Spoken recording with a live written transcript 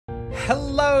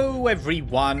Hello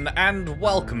everyone and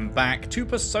welcome back to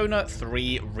Persona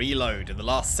 3 Reload. In the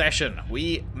last session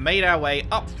we made our way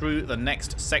up through the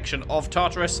next section of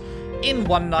Tartarus in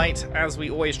one night, as we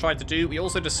always tried to do. We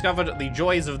also discovered the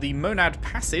joys of the Monad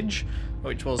Passage,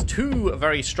 which was two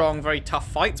very strong, very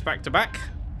tough fights back to back,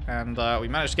 and we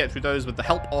managed to get through those with the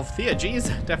help of Theurges,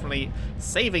 definitely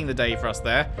saving the day for us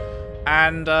there.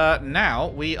 And now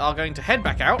we are going to head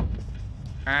back out.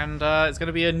 And it's going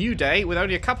to be a new day with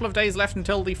only a couple of days left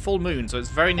until the full moon, so it's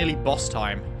very nearly boss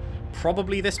time.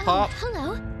 Probably this part.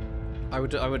 Hello. I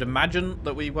would imagine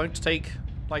that we won't take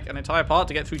like an entire part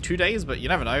to get through 2 days, but you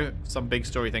never know. Some big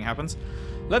story thing happens.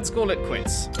 Let's call it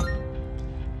quits.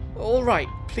 All right,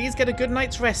 please get a good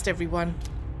night's rest, everyone.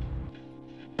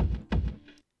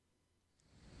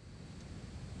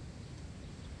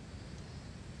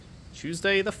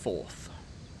 Tuesday the 4th.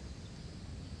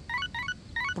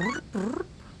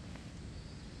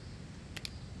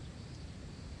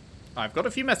 I've got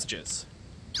a few messages.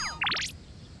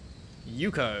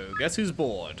 Yuko, guess who's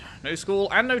bored? No school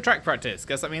and no track practice.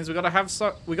 Guess that means we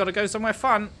gotta go somewhere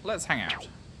fun. Let's hang out.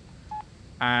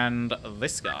 And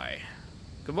this guy.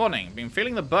 Good morning. Been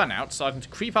feeling the burnout starting to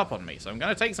creep up on me, so I'm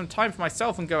gonna take some time for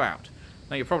myself and go out.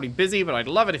 Now you're probably busy, but I'd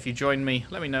love it if you join me.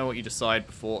 Let me know what you decide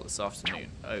before this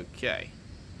afternoon. Okay.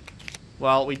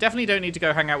 Well, we definitely don't need to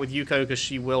go hang out with Yuko because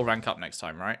she will rank up next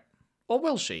time, right? Or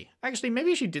will she? Actually,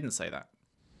 maybe she didn't say that.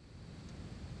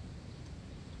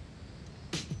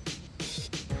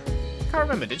 Can't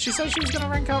remember. Did she say she was going to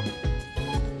rank up?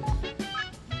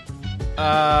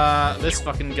 This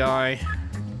fucking guy.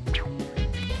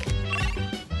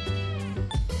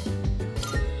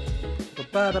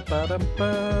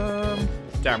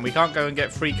 Damn, we can't go and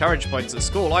get free courage points at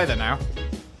school either now.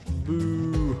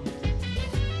 Boo.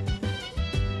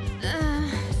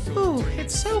 Ooh,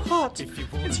 it's so hot.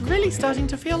 It's really starting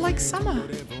to feel like summer.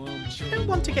 I don't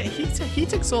want to get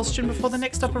heat exhaustion before the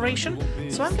next operation,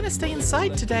 so I'm going to stay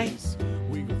inside today.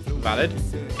 Valid.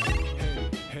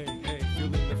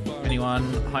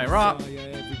 Anyone higher up?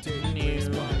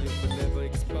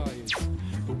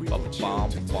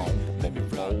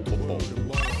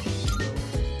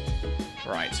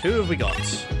 Right, who have we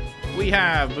got? We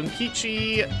have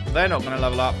Bunkichi. They're not going to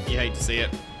level up. You hate to see it.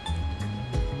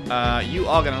 You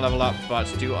are going to level up,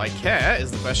 but do I care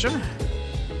is the question.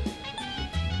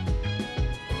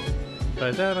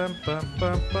 They're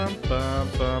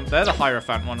the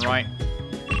Hierophant one, right?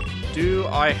 Do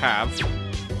I have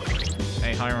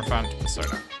a Hierophant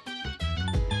persona?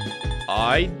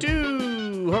 I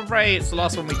do! Hooray, it's the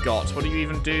last one we got. What do you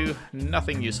even do?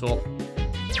 Nothing useful.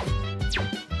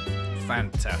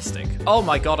 Fantastic. Oh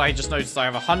my god, I just noticed I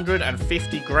have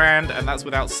 150 grand, and that's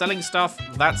without selling stuff.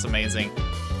 That's amazing.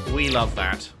 We love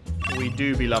that. We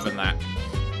do be loving that.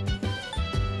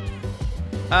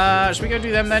 Should we go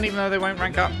do them then, even though they won't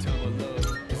rank up?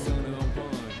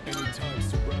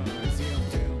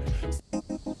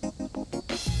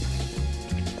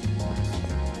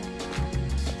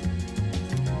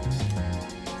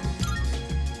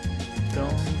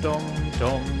 Dum dum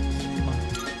dum.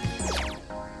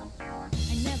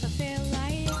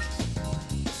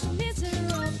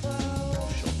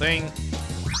 Sure thing.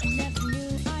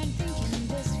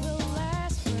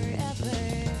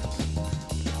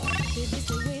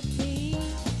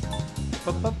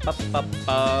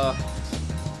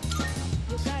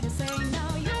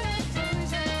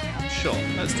 Sure,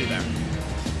 let's do that.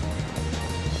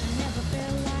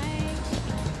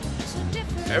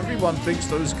 Everyone thinks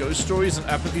those ghost stories and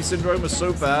apathy syndrome are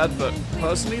so bad, but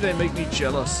personally they make me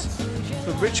jealous.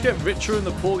 The rich get richer and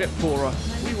the poor get poorer.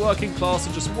 We working class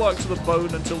are just work to the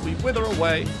bone until we wither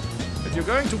away. If you're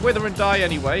going to wither and die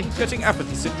anyway, getting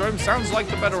apathy syndrome sounds like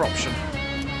the better option.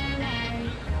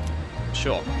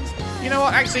 Sure. You know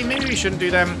what, actually, maybe we shouldn't do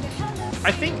them.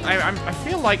 I think, I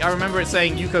feel like I remember it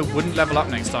saying Yuko wouldn't level up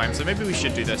next time, so maybe we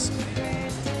should do this.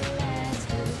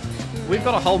 We've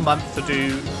got a whole month to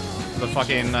do the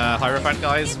fucking Hierophant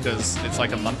guys, because it's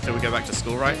like a month till we go back to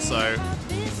school, right? So,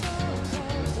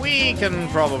 we can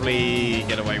probably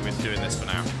get away with doing this for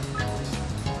now.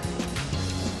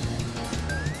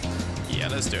 Yeah,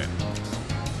 let's do it.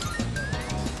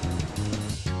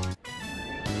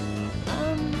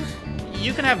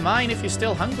 You can have mine if you're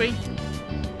still hungry.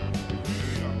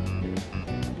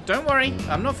 Don't worry,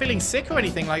 I'm not feeling sick or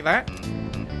anything like that.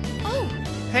 Oh!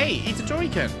 Hey,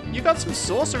 Itadori-kun, you got some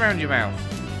sauce around your mouth.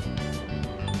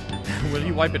 Will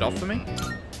you wipe it off for me?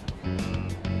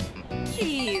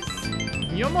 Please.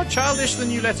 You're more childish than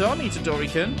you let on,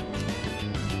 Itadori-kun.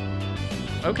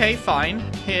 Okay, fine.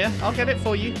 Here, I'll get it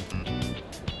for you.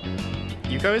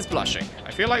 Yuko is blushing.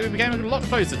 I feel like we became a lot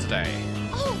closer today.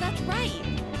 Oh, that's right.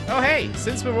 Oh hey,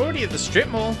 since we're already at the strip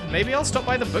mall, maybe I'll stop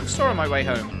by the bookstore on my way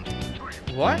home.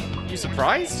 What? You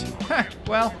surprised? Heh,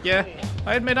 well, yeah.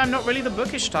 I admit I'm not really the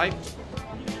bookish type.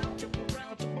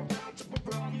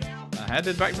 I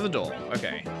headed back to the door.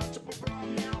 Okay.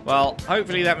 Well,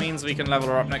 hopefully that means we can level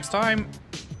her up next time.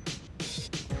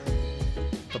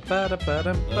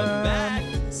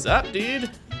 Sup, dude?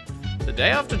 The day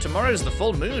after tomorrow's the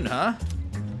full moon, huh?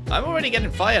 I'm already getting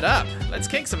fired up. Let's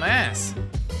kick some ass.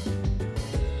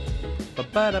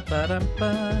 It's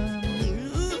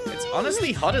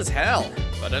honestly hot as hell,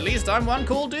 but at least I'm one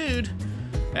cool dude.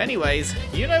 Anyways,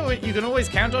 you know what? You can always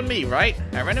count on me, right?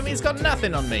 Our enemy's got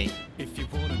nothing on me.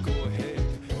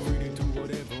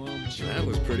 That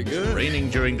was pretty good.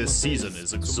 Training during this season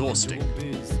is exhausting.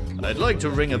 I'd like to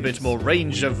wring a bit more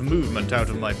range of movement out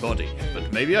of my body,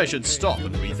 but maybe I should stop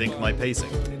and rethink my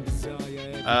pacing.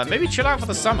 Maybe chill out for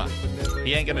the summer.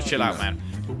 He ain't gonna chill out, man.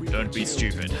 Don't be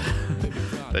stupid.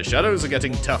 The shadows are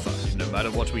getting tougher, no matter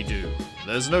what we do.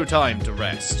 There's no time to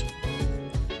rest.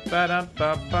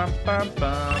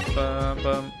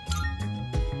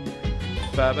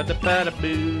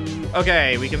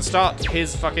 Okay, we can start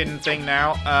his fucking thing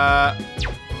now.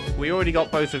 We already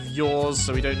got both of yours,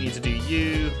 so we don't need to do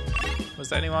you. Was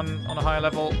there anyone on a higher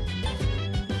level?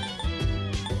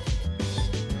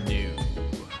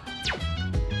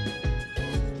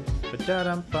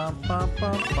 No.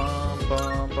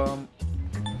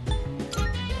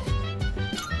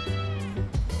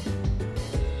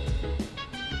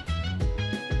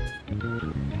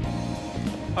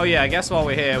 Oh yeah, I guess while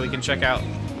we're here we can check out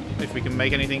if we can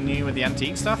make anything new with the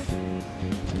antique stuff.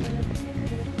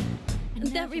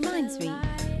 That reminds me.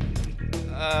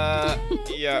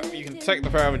 Yeah, you can take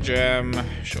the power of a gem.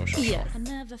 Sure. Yes.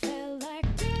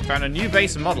 Found a new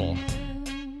base model.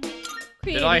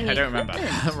 Did I? I don't remember.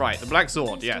 Equipment. Right, the black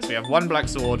sword. Yes, we have one black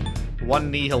sword,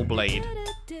 one nihil blade.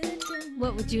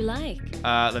 What would you like?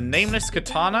 The nameless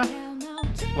katana.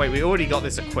 Wait, we already got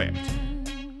this equipped.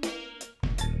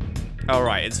 Oh,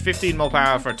 right, it's 15 more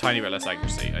power for a tiny bit less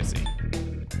accuracy. I see.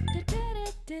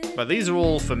 But these are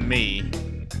all for me.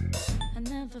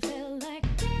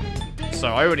 So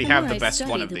I already have the best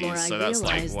one of these, so that's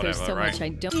like whatever, right?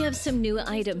 We have some new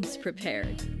items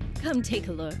prepared. Come take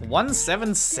a look.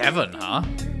 177, huh?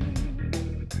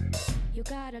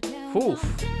 Oof.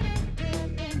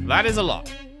 That is a lot.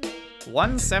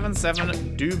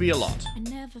 177 do be a lot.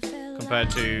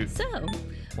 Compared to So,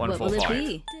 145. what will it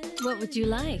be? What would you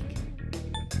like?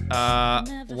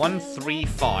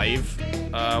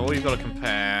 135. Well, we've got to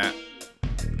compare.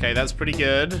 Okay, that's pretty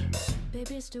good.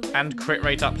 And crit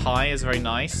rate up high is very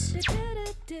nice.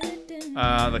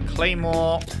 The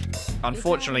claymore.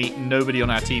 Unfortunately, nobody on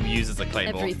our team uses the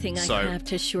claymore, so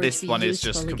this one is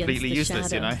just completely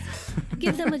useless, you know.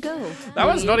 Give them a go. That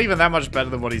one's not even that much better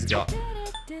than what he's got.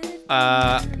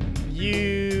 That's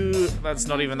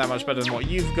not even that much better than what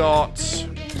you've got.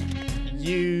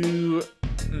 You,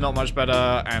 not much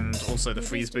better, and also the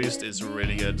freeze boost is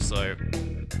really good, so,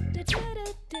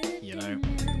 you know.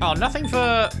 Oh, nothing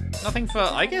for,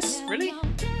 I guess, really?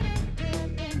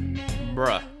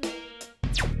 Bruh.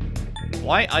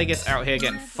 Why I guess out here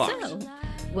getting fucked? So,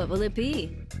 what will it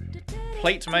be?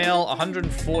 Plate mail,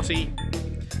 140. See,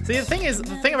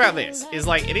 the thing about this is,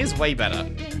 like, it is way better.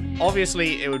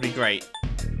 Obviously, it would be great.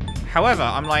 However,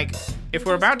 I'm like, if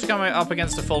we're about to come up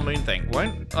against a full moon thing,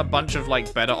 won't a bunch of,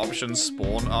 like, better options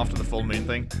spawn after the full moon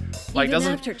thing? Like, Even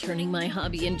after turning my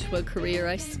hobby into a career,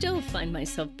 I still find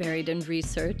myself buried in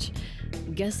research.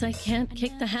 Guess I can't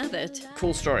kick the habit.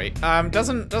 Cool story.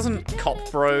 Doesn't Cop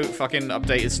Bro fucking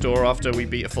update his store after we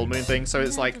beat a full moon thing? So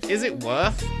it's like, is it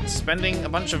worth spending a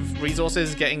bunch of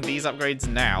resources getting these upgrades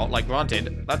now? Like,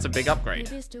 granted, that's a big upgrade.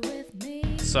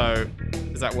 So,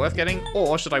 is that worth getting?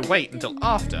 Or should I wait until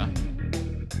after?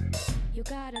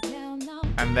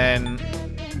 And then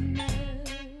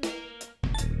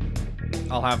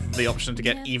I'll have the option to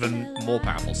get even more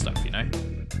powerful stuff, you know?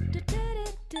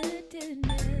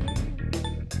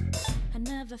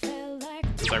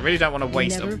 So I really don't want to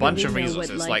waste a bunch of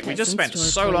resources. Like, we just spent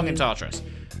so long in Tartarus,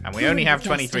 and we only have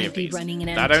 23 of these.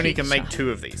 That only can make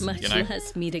 2 of these, you know? Much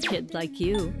less meet a kid like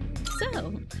you.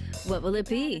 So, what will it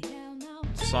be?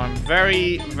 So I'm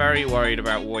very, very worried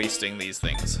about wasting these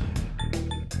things.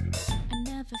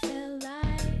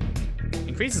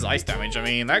 Increases ice damage. I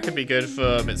mean, that could be good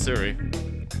for Mitsuru.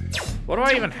 What do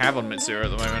I even have on Mitsuru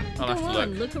at the moment? I'll have to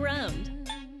look around.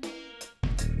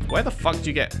 Where the fuck do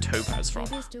you get topaz from?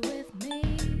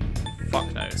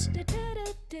 Fuck knows.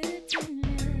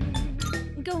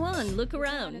 Go on, look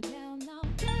around.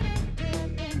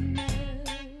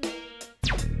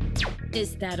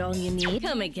 Is that all you need?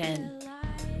 Come again.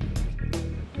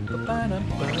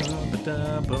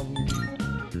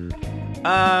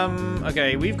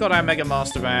 Okay, we've got our Mega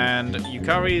Master Band.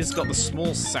 Yukari's got the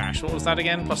small sash. What was that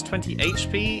again? Plus 20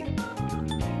 HP?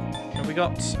 Have we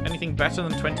got anything better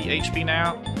than 20 HP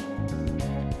now?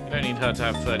 We don't need her to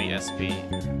have 30 SP.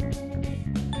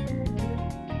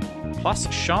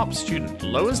 Plus Sharp Student.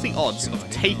 Lowers the odds of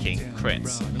taking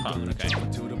crits. Huh, okay.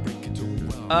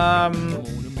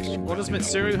 What does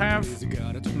Mitsuru have?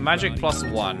 Magic plus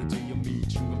 1.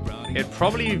 It'd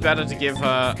probably be better to give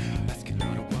her...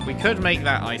 We could make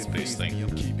that ice boost thing.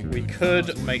 We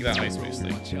could make that ice boost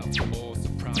thing.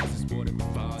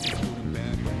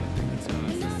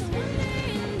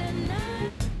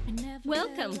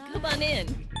 Welcome. Come on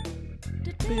in.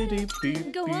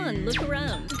 Go on, look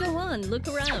around. Go on, look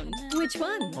around. Which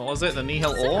one? What was it? The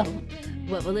Nihil Ore?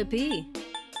 What will it be?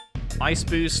 Ice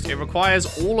boost. It requires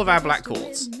all of our black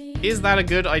quartz. Is that a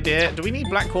good idea? Do we need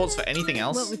black quartz for anything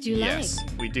else? What would you yes,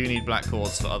 we do need black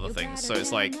quartz for other things. So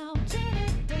it's like...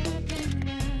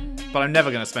 But I'm never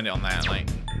going to spend it on that, like...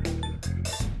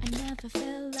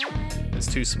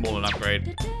 It's too small an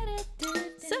upgrade.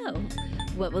 So,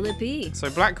 what will it be? So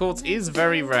black quartz is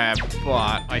very rare,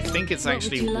 but I think it's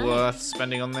actually worth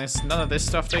spending on this. None of this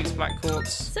stuff takes black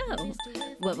quartz. So,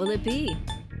 what will it be?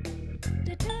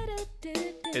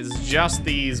 It's just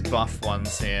these buff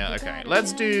ones here. Okay,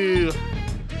 let's do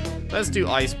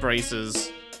ice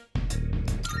braces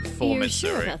for You're Mitsuru.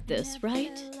 sure about this,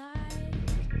 right?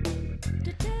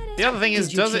 The other thing is,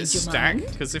 does it change your stack?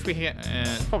 mind? Because if we hit,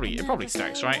 it probably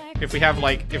stacks, right? If we have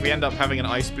if we end up having an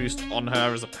ice boost on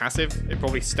her as a passive, it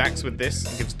probably stacks with this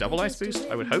and gives double ice boost.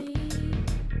 I would hope.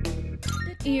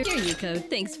 Here you go.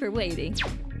 Thanks for waiting.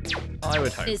 I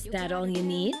would hope. Is that all you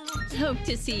need? Hope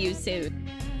to see you soon.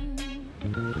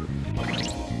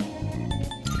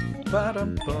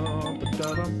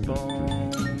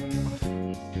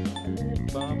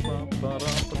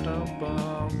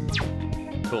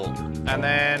 Cool. And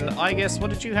then, I guess, what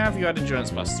did you have? You had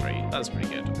endurance plus 3. That's pretty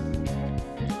good.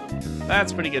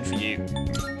 That's pretty good for you.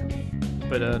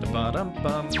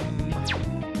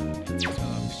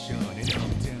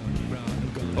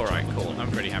 Alright, cool. I'm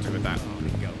pretty happy with that.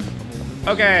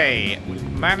 Okay.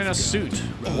 Man in a suit.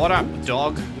 What up,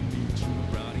 dog?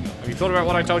 Have you thought about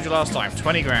what I told you last time?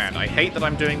 20 grand. I hate that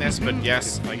I'm doing this, but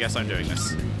yes, I guess I'm doing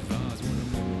this.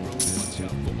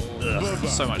 Ugh,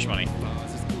 so much money.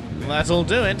 That'll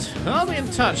do it. I'll be in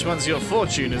touch once your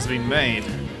fortune has been made.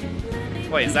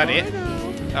 Wait, is that it?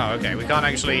 Oh, okay. We can't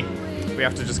actually... We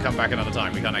have to just come back another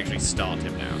time. We can't actually start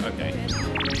him now. Okay.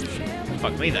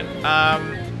 Fuck me then.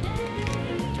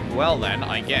 Well then,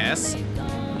 I guess...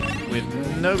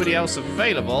 With nobody else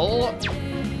available...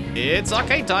 It's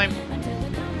arcade time!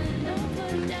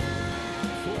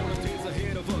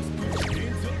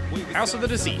 House of the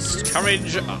Deceased.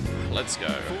 Courage up. Let's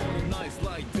go.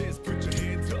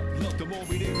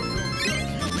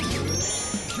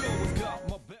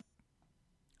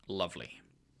 Lovely.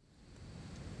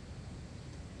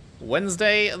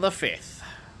 Wednesday the 5th.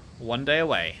 One day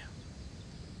away.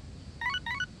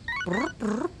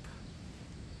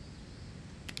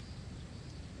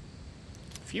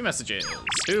 Few messages.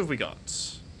 Who have we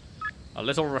got? A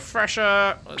little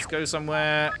refresher. Let's go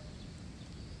somewhere.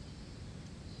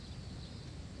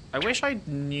 I wish I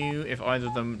knew if either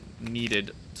of them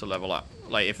needed to level up.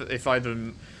 Like, if either of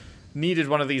them needed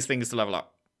one of these things to level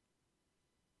up.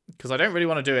 Because I don't really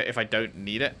want to do it if I don't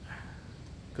need it.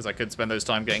 Because I could spend those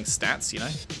time getting stats, you know?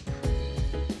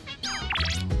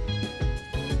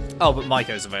 Oh, but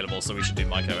Maiko's available, so we should do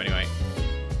Maiko anyway.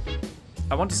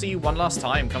 I want to see you one last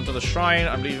time. Come to the shrine.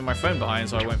 I'm leaving my phone behind,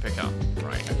 so I won't pick up.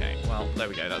 Right, okay. Well, there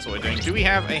we go. That's what we're doing. Do we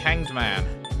have a hanged man?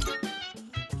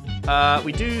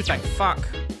 We do, thank fuck.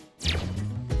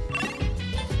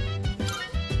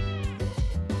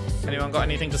 Anyone got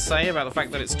anything to say about the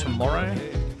fact that it's tomorrow?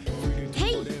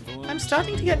 Hey, I'm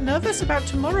starting to get nervous about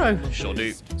tomorrow. Sure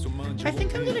do. I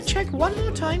think I'm gonna check one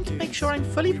more time to make sure I'm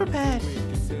fully prepared.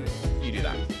 You do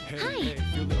that. Hi.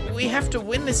 We have to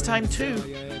win this time too.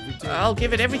 I'll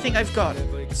give it everything I've got,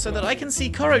 so that I can see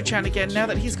Koro-chan again now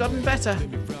that he's gotten better.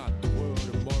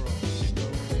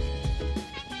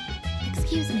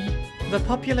 Excuse me. The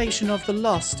population of the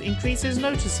Lost increases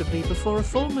noticeably before a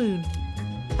full moon.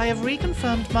 I have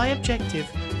reconfirmed my objective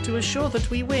to assure that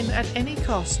we win at any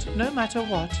cost, no matter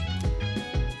what.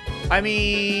 I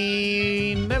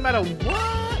mean, no matter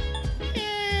what?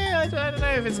 Yeah, I don't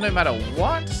know if it's no matter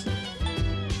what.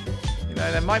 You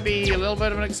know, there might be a little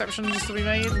bit of an exception to be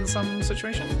made in some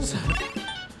situations.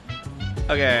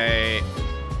 Okay.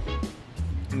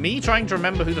 Me trying to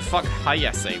remember who the fuck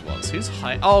Hayase was. Who's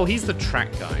Hay? Oh, he's the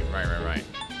track guy. Right.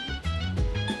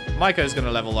 Maiko's gonna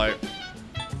level though.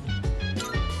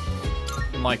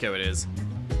 Maiko it is.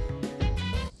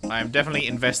 I am definitely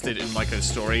invested in Maiko's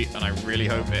story, and I really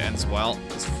hope it ends well,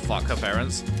 because fuck her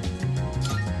parents.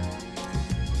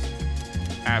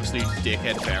 Absolute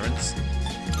dickhead parents.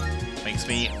 Makes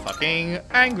me fucking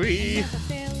angry.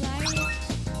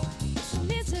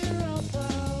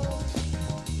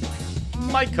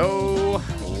 Maiko,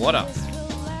 what up?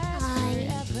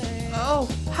 Oh,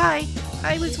 hi.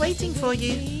 I was waiting for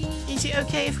you. Is it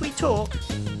okay if we talk?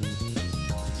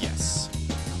 Yes.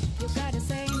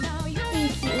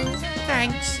 Thank you.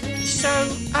 Thanks. So,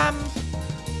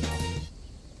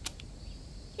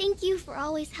 Thank you for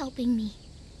always helping me.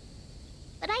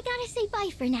 But I gotta say bye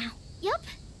for now. Yup.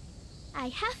 I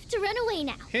have to run away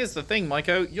now. Here's the thing,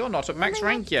 Maiko, you're not at max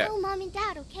rank yet. Tell Mom and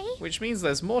Dad, okay? Which means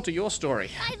there's more to your story.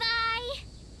 Bye-bye.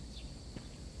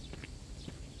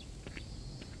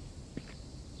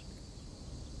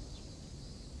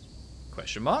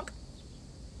 Question mark?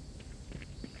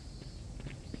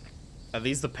 Are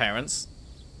these the parents?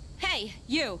 Hey,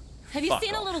 you! Have you Fuck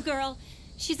seen off. a little girl?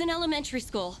 She's in elementary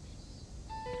school.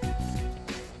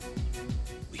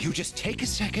 You just take a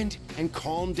second and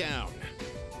calm down.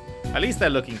 At least they're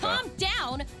looking for her. Calm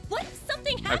down! What if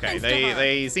something happens Okay, to her?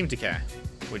 they seem to care,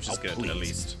 which is Oh, good, please. at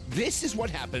least. This is what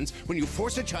happens when you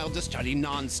force a child to study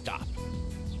non-stop.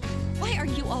 Why are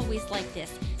you always like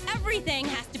this? Everything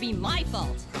has to be my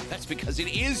fault. That's because it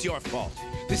is your fault.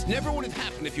 This never would have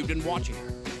happened if you'd been watching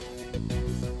her.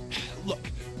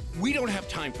 Look, we don't have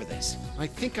time for this. I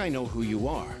think I know who you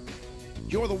are.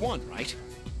 You're the one, right?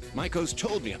 Maiko's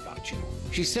told me about you.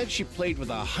 She said she played with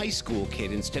a high school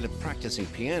kid instead of practicing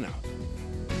piano.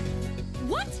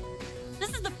 What?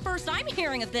 This is the first I'm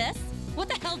hearing of this. What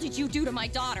the hell did you do to my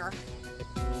daughter?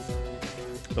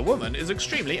 The woman is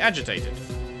extremely agitated.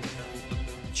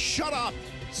 Shut up!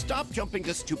 Stop jumping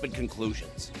to stupid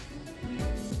conclusions.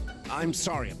 I'm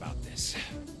sorry about this.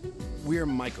 We're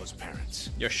Maiko's parents.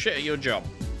 You're shit at your job.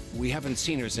 We haven't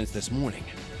seen her since this morning.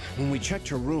 When we checked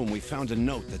her room, we found a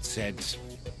note that said,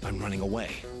 "I'm running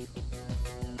away."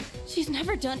 She's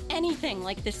never done anything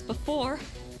like this before.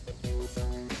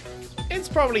 It's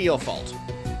probably your fault.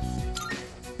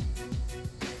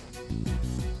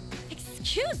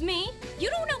 Excuse me? You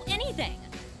don't know anything.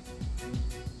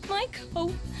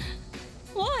 Maiko,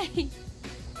 why?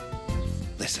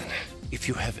 Listen, if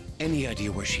you have any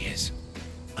idea where she is,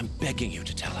 I'm begging you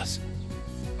to tell us.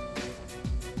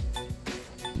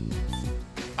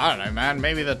 I don't know, man.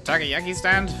 Maybe the takoyaki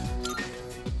stand?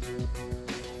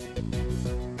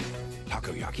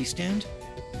 Takoyaki stand?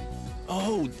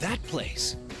 Oh, that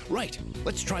place. Right,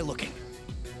 let's try looking.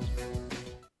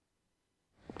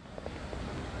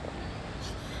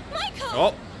 Maiko!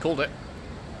 Oh, called it.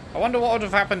 I wonder what would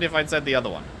have happened if I'd said the other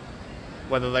one.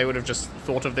 Whether they would have just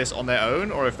thought of this on their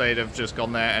own, or if they'd have just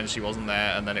gone there and she wasn't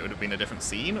there and then it would have been a different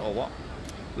scene, or what?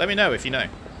 Let me know if you know.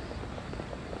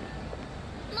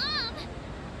 Mom!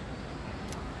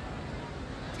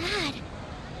 Dad.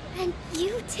 And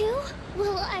you too?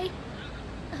 Well,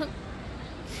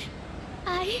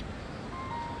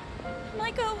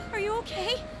 Maiko, are you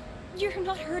okay? You're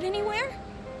not hurt anywhere?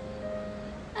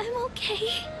 I'm okay.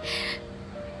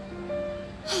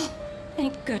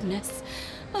 Thank goodness.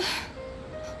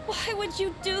 Why would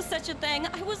you do such a thing?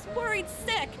 I was worried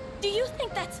sick. Do you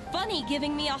think that's funny,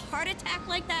 giving me a heart attack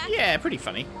like that? Yeah, pretty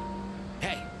funny.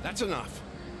 Hey, that's enough.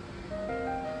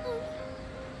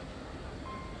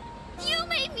 You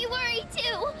made me worry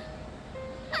too.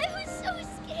 I was so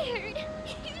scared.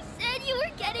 You said you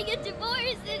were getting a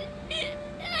divorce and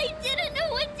I didn't know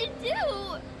what to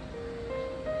do.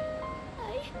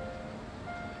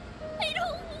 I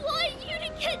don't want you to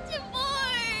get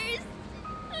divorced.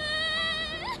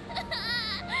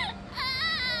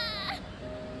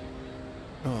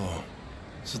 Oh,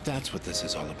 so that's what this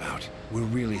is all about. We're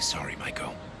really sorry,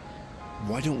 Maiko.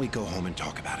 Why don't we go home and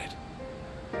talk about it?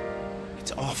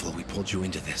 It's awful we pulled you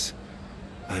into this.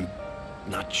 I'm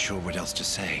not sure what else to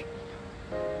say.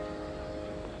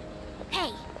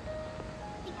 Hey,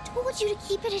 I told you to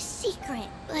keep it a secret,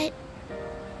 but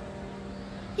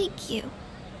thank you.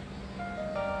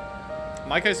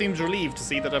 Maiko seems relieved to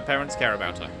see that her parents care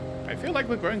about her. I feel like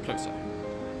we're growing closer.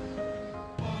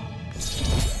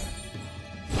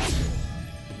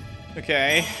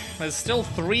 Okay, there's still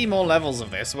 3 more levels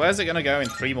of this. Where's it going to go in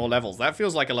 3 more levels? That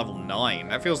feels like a level 9.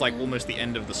 That feels like almost the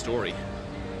end of the story.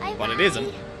 Bye-bye. But it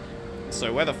isn't.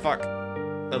 So where the fuck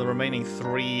are the remaining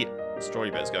 3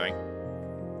 story bits going?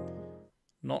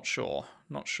 Not sure.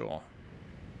 Not sure.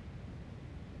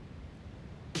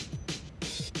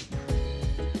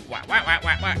 Wah, wah, wah,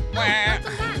 wah, wah, wah.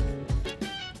 Welcome back.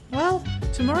 well,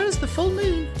 tomorrow's the full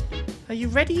moon. Are you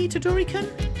ready, Itadori-kun?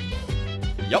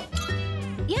 Yup.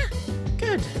 Yeah. Good.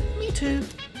 Good. Me too.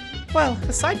 Well,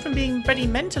 aside from being ready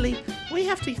mentally, we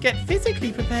have to get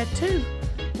physically prepared too.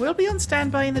 We'll be on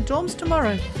standby in the dorms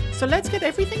tomorrow, so let's get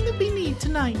everything that we need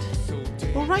tonight.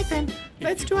 Alright then,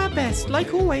 let's do our best,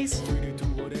 like always.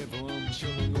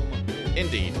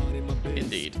 Indeed.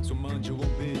 Indeed.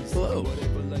 Hello.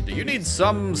 Do you need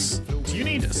some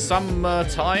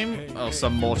time? Oh,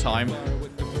 some more time.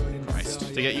 Christ.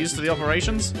 To get used to the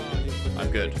operations? I'm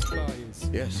good.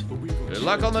 Yes. Good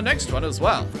luck on the next one as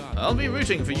well. I'll be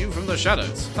rooting for you from the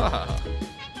shadows. Haha.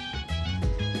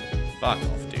 Fuck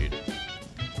off, dude.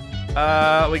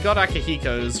 We got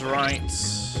Akihiko's, right?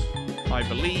 I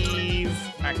believe.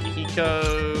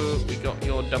 Akihiko. We got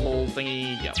your double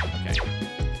thingy. Yep, okay.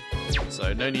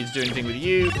 So no need to do anything with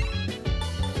you.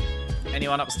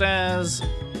 Anyone upstairs?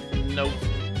 Nope.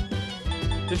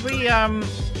 Did we,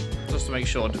 just to make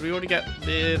sure, did we already get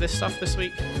this stuff this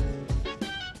week?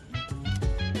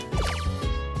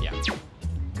 Yeah.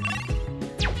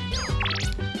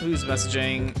 Who's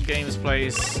messaging? Games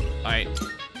place. Right.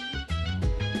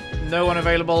 No one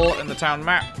available in the town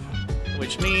map,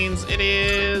 which means it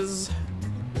is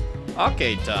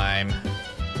arcade time.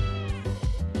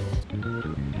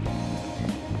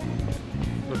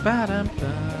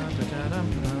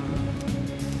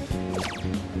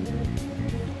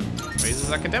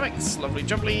 Raises academics, lovely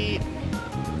jubbly.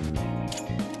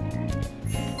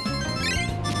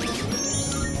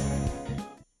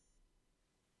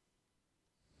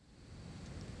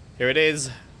 Here it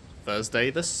is, Thursday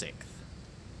the 6th.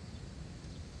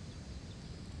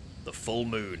 The full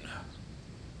moon.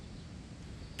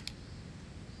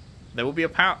 There will be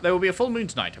a full moon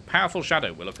tonight. A powerful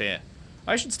shadow will appear.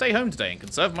 I should stay home today and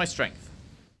conserve my strength.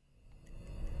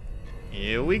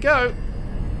 Here we go.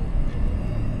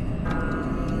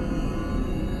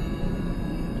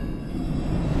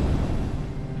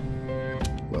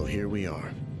 Well, here we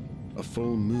are. A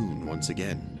full moon once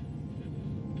again.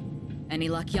 Any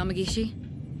luck, Yamagishi?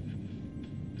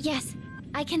 Yes,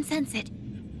 I can sense it.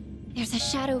 There's a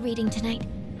shadow reading tonight,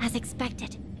 as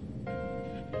expected.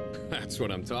 That's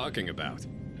what I'm talking about.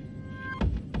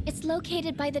 It's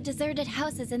located by the deserted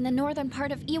houses in the northern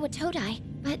part of Iwatodai,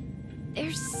 but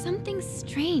there's something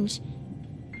strange.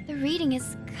 The reading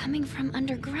is coming from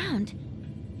underground.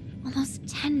 Almost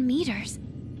 10 meters.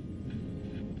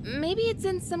 Maybe it's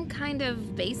in some kind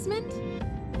of basement?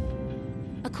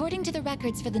 According to the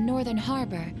records for the Northern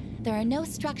Harbor, there are no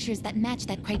structures that match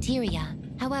that criteria.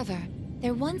 However,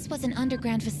 there once was an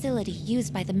underground facility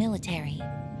used by the military.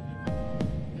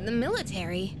 The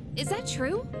military? Is that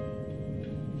true?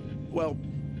 Well,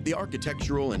 the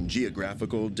architectural and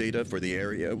geographical data for the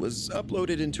area was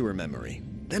uploaded into her memory.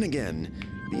 Then again,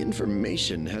 the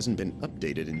information hasn't been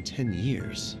updated in 10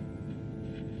 years.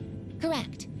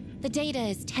 Correct. The data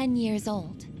is 10 years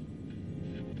old.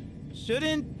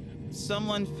 Shouldn't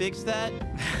someone fix that?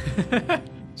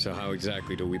 So how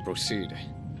exactly do we proceed?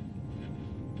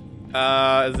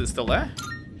 Is it still there?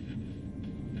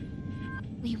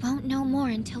 We won't know more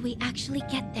until we actually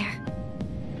get there.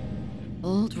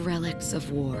 Old relics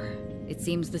of war. It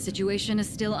seems the situation is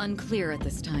still unclear at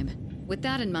this time. With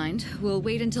that in mind, we'll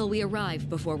wait until we arrive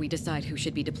before we decide who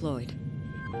should be deployed.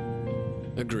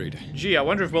 Agreed. Gee, I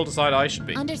wonder if we'll decide I should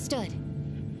be. Understood.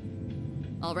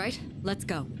 All right, let's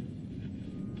go.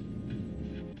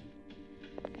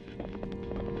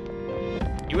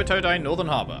 Iwatodai Northern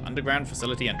Harbor, underground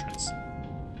facility entrance.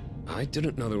 I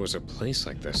didn't know there was a place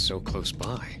like this so close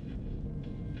by.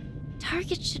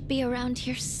 Target should be around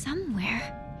here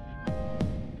somewhere.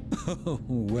 Oh,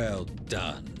 well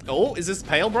done. Oh, is this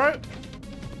Pale Bro?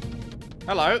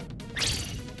 Hello.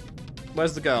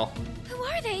 Where's the girl? Who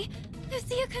are they?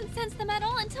 Lucia couldn't sense them at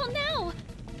all until now.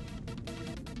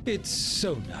 It's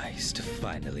so nice to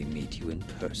finally meet you in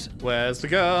person. Where's the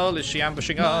girl? Is she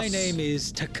ambushing us? My name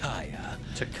is Takaya.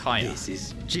 Takaya. This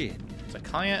is Jin.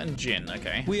 Takaya and Jin,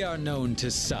 okay. We are known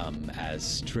to some as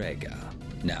Strega.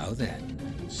 Now then,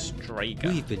 Strega.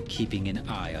 we've been keeping an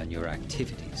eye on your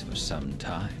activities for some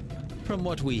time. From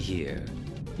what we hear,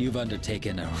 you've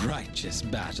undertaken a righteous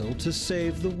battle to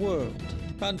save the world.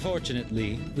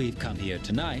 Unfortunately, we've come here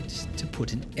tonight to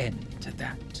put an end to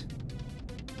that.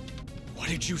 What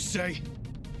did you say?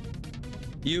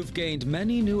 You've gained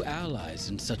many new allies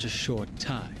in such a short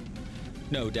time.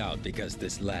 No doubt because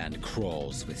this land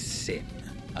crawls with sin.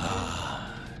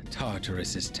 Ah,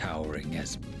 Tartarus is towering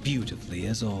as beautifully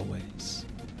as always.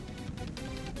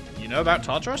 You know about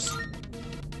Tartarus?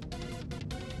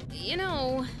 You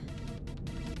know...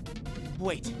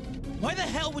 Wait, why the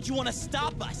hell would you want to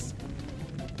stop us?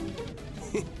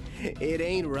 It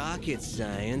ain't rocket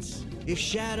science. If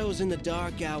shadows in the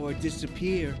dark hour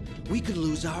disappear, we could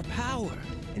lose our power.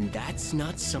 And that's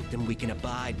not something we can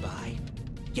abide by.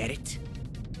 Get it?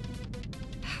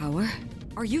 Power?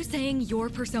 Are you saying you're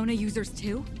Persona users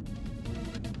too?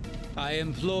 I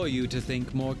implore you to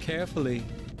think more carefully.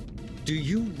 Do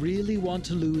you really want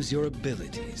to lose your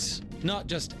abilities? Not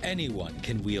just anyone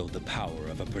can wield the power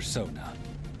of a persona.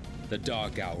 The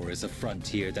Dark Hour is a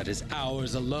frontier that is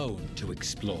ours alone to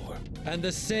explore. And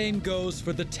the same goes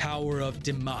for the Tower of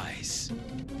Demise.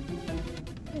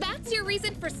 That's your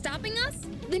reason for stopping us?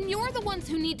 Then you're the ones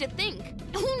who need to think.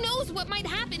 Who knows what might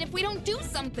happen if we don't do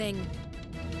something?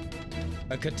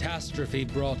 A catastrophe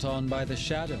brought on by the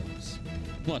shadows.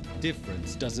 What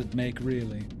difference does it make,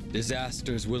 really?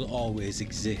 Disasters will always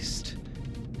exist.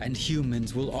 And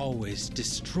humans will always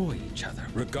destroy each other,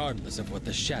 regardless of what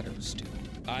the shadows do.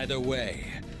 Either way,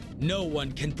 no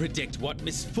one can predict what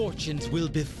misfortunes will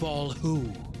befall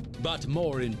who. But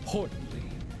more importantly,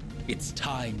 it's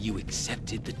time you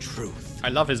accepted the truth. I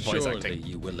love his voice Surely acting.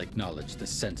 You will acknowledge the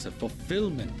sense of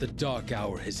fulfillment the Dark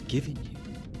Hour has given you.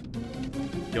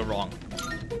 You're wrong.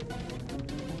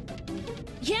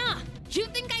 Yeah, you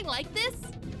think I like this?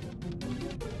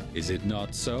 Is it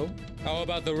not so? How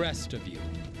about the rest of you?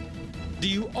 Do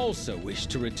you also wish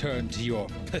to return to your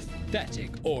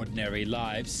pathetic, ordinary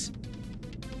lives?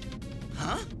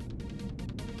 Huh?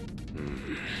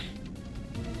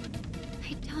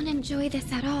 I don't enjoy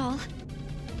this at all.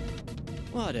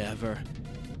 Whatever.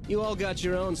 You all got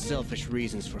your own selfish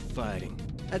reasons for fighting.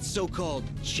 That so-called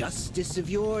justice of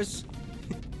yours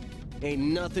ain't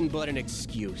nothing but an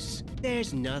excuse.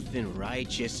 There's nothing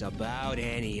righteous about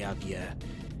any of you.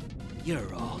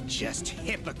 You're all just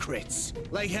hypocrites.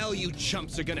 Like hell you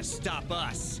chumps are gonna stop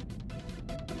us.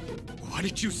 What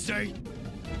did you say?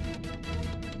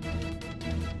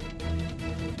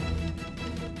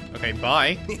 Okay,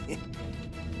 bye.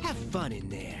 Have fun in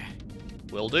there.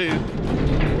 Will do.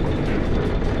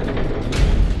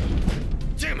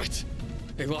 Damn it!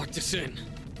 They locked us in.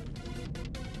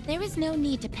 There is no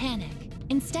need to panic.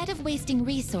 Instead of wasting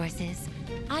resources,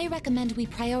 I recommend we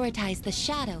prioritize the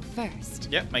shadow first.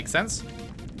 Yep, makes sense.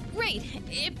 Great.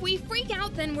 If we freak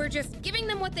out, then we're just giving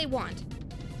them what they want.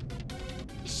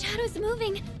 Shadow's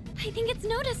moving. I think it's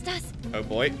noticed us. Oh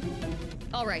boy.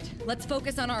 All right, let's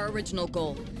focus on our original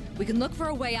goal. We can look for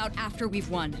a way out after we've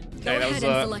won. Go that ahead was,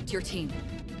 and select your team.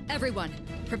 Everyone,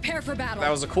 prepare for battle.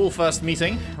 That was a cool first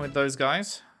meeting with those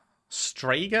guys.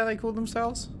 Strager, they call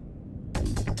themselves?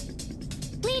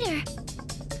 Leader!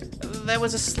 There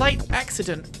was a slight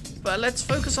accident, but let's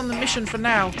focus on the mission for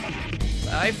now.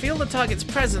 I feel the target's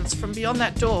presence from beyond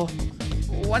that door.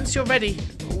 Once you're ready,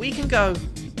 we can go.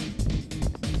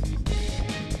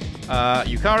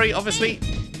 Yukari, obviously.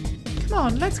 Come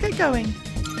on, let's get going.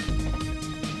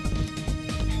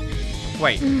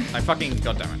 Wait, I fucking...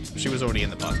 goddammit. She was already in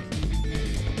the party.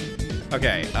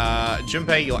 Okay,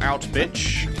 Junpei, you're out,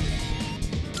 bitch.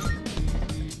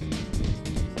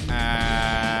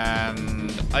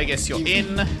 And I guess you're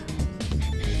in.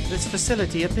 This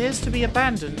facility appears to be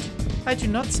abandoned. I do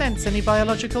not sense any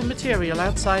biological material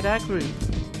outside our group.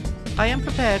 I am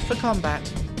prepared for combat.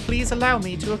 Please allow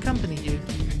me to accompany you.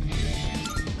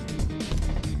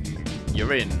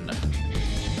 You're in.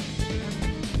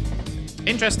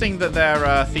 Interesting that their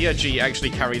theurgy actually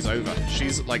carries over.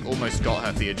 She's like almost got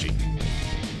her theurgy.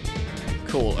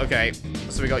 Cool, okay.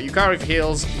 So we got Yukari for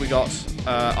heals, we got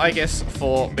Aegis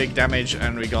for big damage,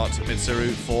 and we got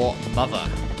Mitsuru for mother.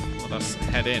 Let us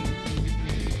head in.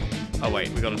 Oh wait,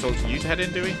 we gotta talk to you to head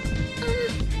in, do we?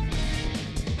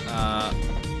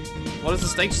 What is the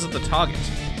status of the target?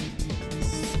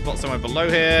 Spot somewhere below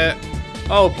here.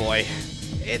 Oh boy.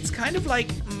 It's kind of like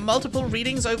multiple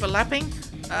readings overlapping.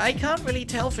 I can't really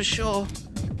tell for sure.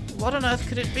 What on earth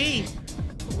could it be?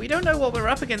 We don't know what we're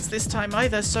up against this time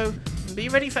either, so be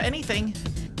ready for anything.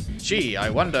 Gee, I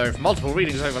wonder if multiple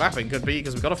readings overlapping could be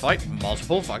because we've got to fight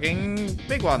multiple fucking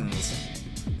big ones.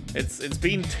 It's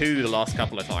been 2 the last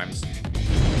couple of times.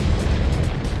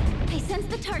 I sense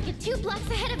the target 2 blocks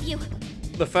ahead of you.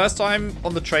 The first time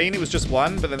on the train it was just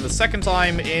 1, but then the second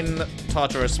time in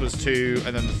Tartarus was 2,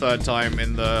 and then the third time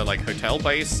in the like hotel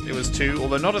base it was 2,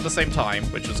 although not at the same time,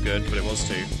 which was good, but it was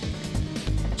 2.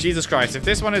 Jesus Christ, if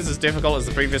this one is as difficult as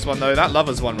the previous one though, that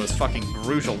Lovers one was fucking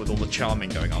brutal with all the charming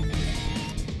going on.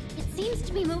 It seems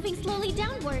to be moving slowly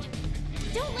downward.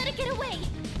 Don't let it get away.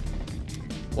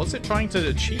 What's it trying to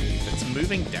achieve? It's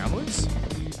moving downwards?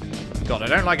 God, I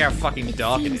don't like how fucking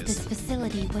dark it is. This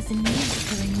facility was in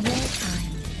use during wartime.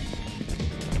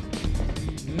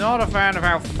 Not a fan of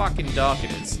how fucking dark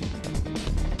it is.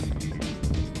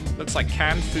 Looks like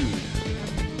canned food.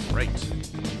 Great.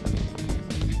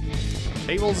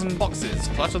 Tables and boxes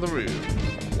clutter the room.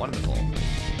 Wonderful.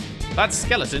 That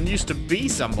skeleton used to be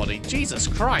somebody. Jesus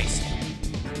Christ.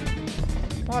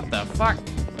 What the fuck?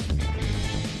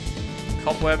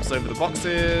 Cobwebs over the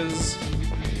boxes.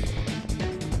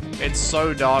 It's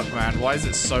so dark, man. Why is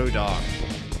it so dark?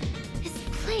 This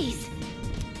place.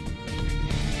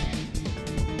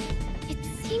 It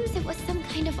seems it was some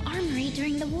kind of armory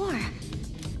during the war.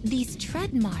 These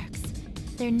tread marks,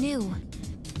 they're new.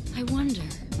 I wonder.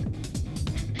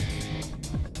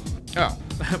 Oh,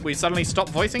 we suddenly stopped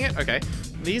voicing it? Okay.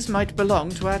 These might belong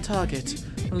to our target.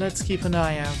 Let's keep an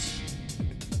eye out.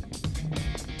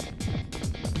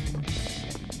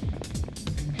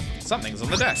 Something's on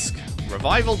the desk.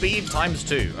 Revival bead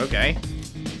 ×2. Okay.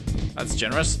 That's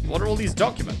generous. What are all these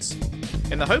documents?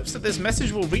 In the hopes that this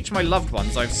message will reach my loved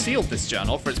ones, I've sealed this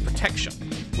journal for its protection.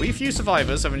 We few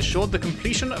survivors have ensured the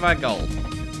completion of our goal.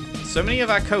 So many of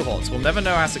our cohorts will never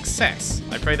know our success.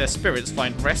 I pray their spirits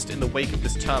find rest in the wake of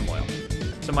this turmoil.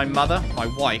 To my mother, my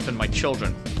wife, and my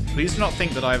children, please do not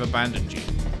think that I have abandoned you.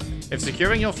 If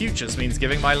securing your futures means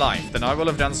giving my life, then I will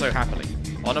have done so happily.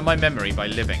 Honor my memory by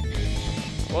living.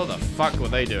 What the fuck were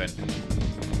they doing?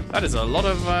 That is a lot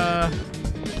of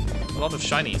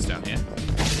shinies down here.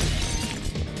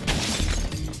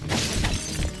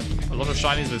 A lot of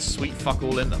shinies with sweet fuck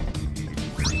all in them.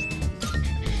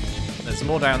 There's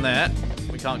more down there.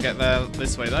 We can't get there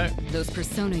this way though. Those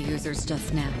persona users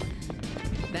just now.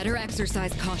 Better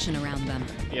exercise caution around them.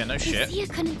 Yeah, no shit. I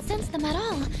couldn't sense them at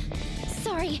all.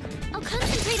 Sorry, I'll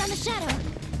concentrate on the shadow.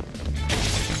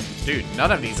 Dude,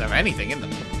 none of these have anything in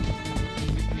them.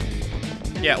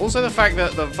 Yeah, also the fact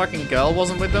that the fucking girl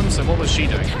wasn't with them, so what was she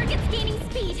doing? The target's gaining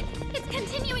speed. It's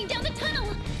continuing down the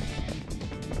tunnel.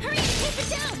 Hurry,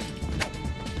 chase it down.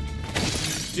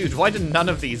 Dude, why did none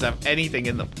of these have anything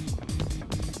in them?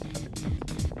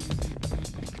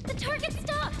 The target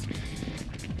stopped.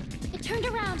 It turned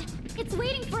around. It's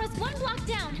waiting for us 1 block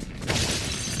down.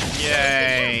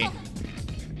 Yay.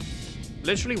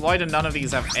 Literally, why do none of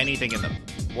these have anything in them?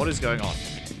 What is going on?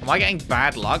 Am I getting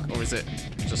bad luck, or is it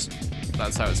just...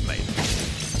 that's how it's made?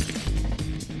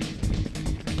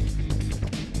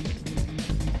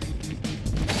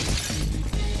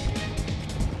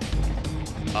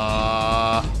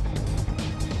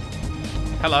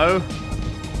 Hello?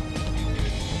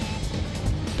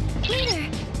 Peter.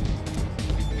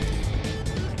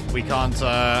 We can't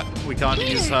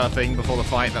use her thing before the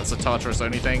fight. That's a Tartarus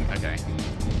only thing. Okay.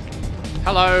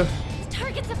 Hello. The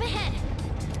target's up ahead.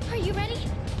 Are you ready?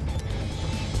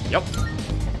 Yep.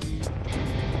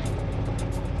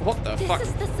 What the fuck? This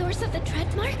is the source of the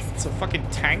tread marks? It's a fucking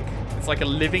tank. It's like a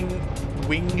living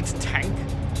winged tank.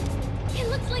 It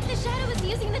looks like the shadow is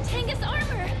using the tank as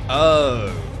armor.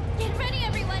 Oh. Get ready,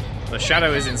 everyone. The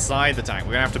shadow is inside the tank.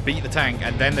 We're gonna have to beat the tank,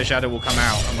 and then the shadow will come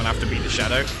out, and we'll have to beat the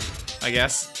shadow, I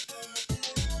guess.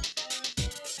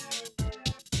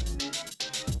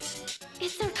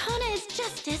 Its arcana is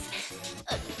justice.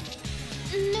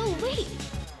 No, wait.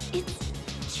 It's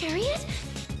chariot?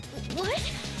 What?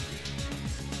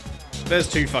 There's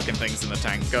 2 fucking things in the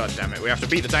tank. God damn it. We have to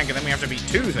beat the tank, and then we have to beat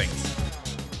 2 things.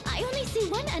 I only see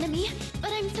one enemy,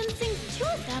 but I'm sensing 2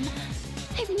 of them.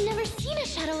 I've never seen a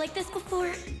shadow like this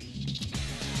before.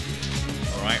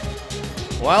 Alright.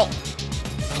 Well.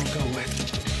 I'll go with.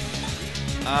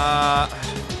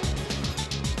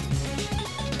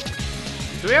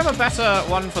 Do we have a better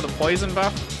one for the poison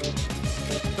buff?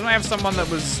 Didn't I have someone that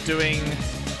was doing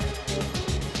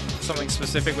something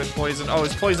specific with poison? Oh,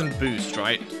 it's poison boost,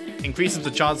 right? Increases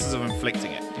the chances of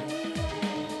inflicting it.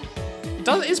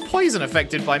 Is poison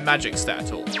affected by magic stat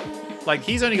at all? Like,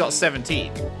 he's only got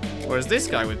 17, whereas this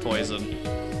guy with poison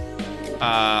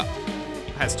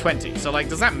has 20. So, like,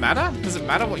 does that matter? Does it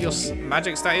matter what your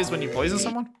magic stat is when you poison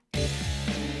someone?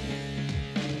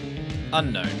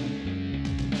 Unknown.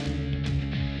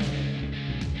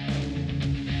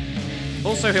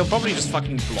 Also, he'll probably just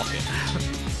fucking block it.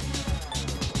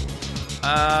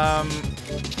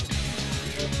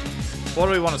 What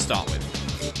do we want to start with?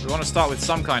 We want to start with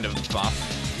some kind of buff.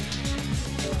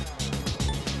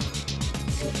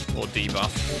 Or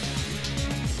debuff.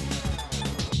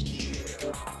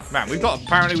 Man,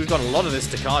 apparently we've got a lot of this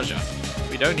Dekaja.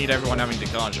 We don't need everyone having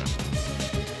Dekaja.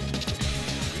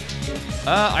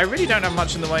 I really don't have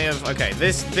much in the way of... Okay,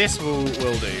 this will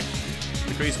do.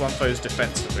 Decrease one foe's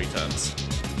defense for 3 turns.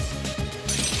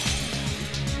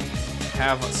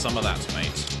 Have some of that,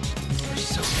 mate. We're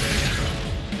so good.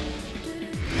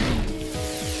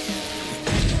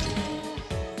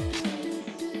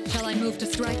 Shall I move to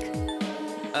strike?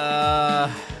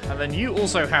 And then you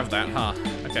also have that, huh?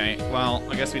 Okay, well,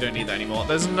 I guess we don't need that anymore.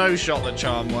 There's no shot that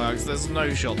Charm works. There's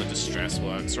no shot that Distress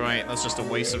works, right? That's just a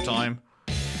waste of time.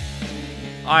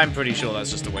 I'm pretty sure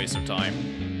that's just a waste of time.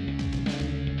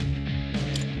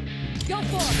 Go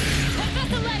for it!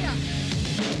 Professor Leia!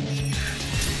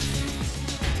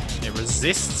 It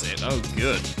resists it. Oh,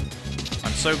 good.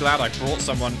 I'm so glad I brought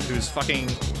someone whose fucking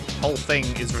whole thing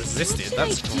is resisted.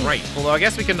 That's great. Although I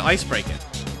guess we can ice break it.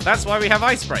 That's why we have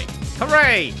ice break.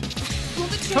 Hooray!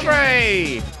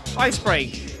 Hooray! Ice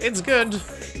break. It's good.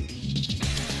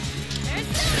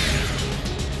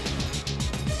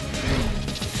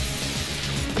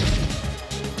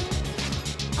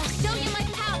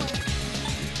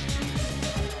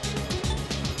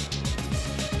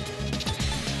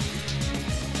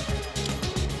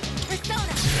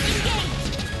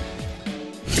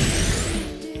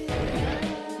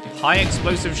 High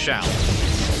explosive shell.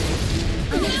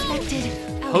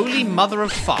 Holy mother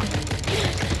of fuck.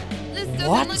 This doesn't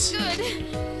What? look good.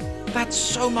 That's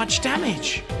so much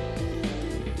damage.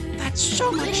 That's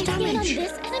so much damage.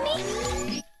 This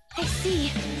enemy? I see.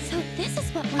 So this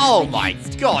is what we're Oh up my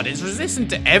against. god, it's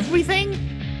resistant to everything?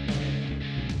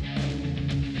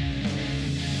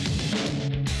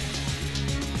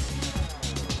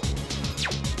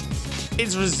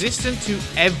 It's resistant to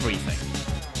everything.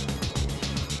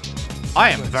 I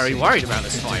am very worried about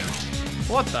this fight.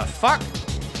 What the fuck?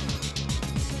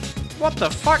 What the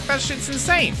fuck? That shit's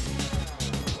insane.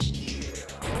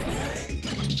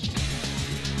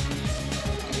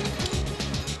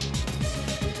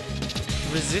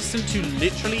 Resistant to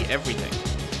literally everything.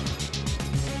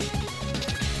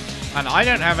 And I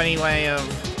don't have any way of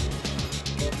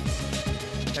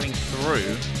getting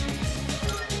through.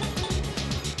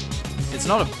 It's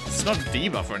not a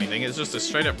debuff or anything, it's just a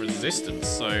straight up resistance,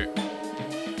 so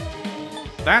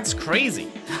that's crazy.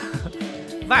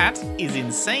 That is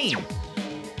insane.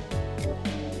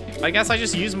 I guess I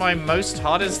just use my most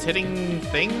hardest hitting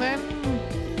thing then?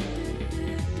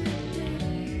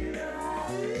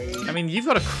 I mean, you've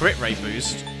got a crit rate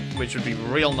boost, which would be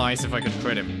real nice if I could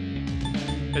crit him.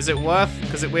 Is it worth?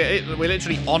 Because we're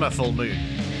literally on a full moon.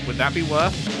 Would that be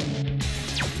worth?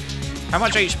 How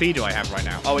much HP do I have right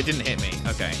now? Oh, it didn't hit me.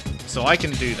 Okay, so I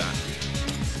can do that.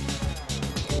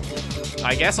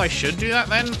 I guess I should do that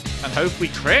then, and hope we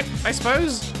crit, I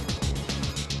suppose?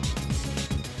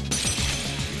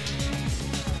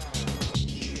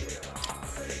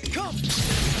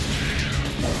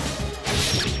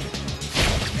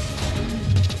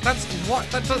 That's what?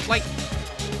 That's like...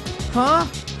 Huh?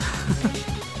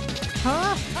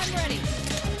 Huh? I'm ready.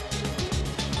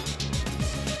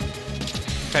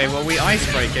 Okay, well, we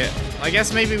ice break it. I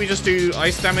guess maybe we just do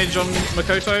ice damage on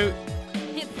Makoto.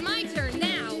 It's my turn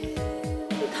now.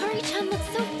 Yukari-chan looks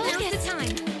so focused. Now's the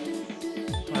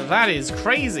time. Well, that is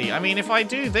crazy. I mean, if I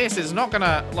do this, it's not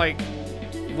gonna, like...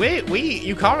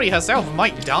 Yukari herself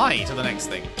might die to the next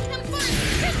thing.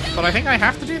 But I think I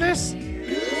have to do this?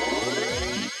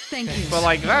 Thank you. But,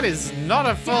 like, that is not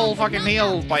a full fucking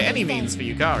heal by any means for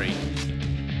Yukari.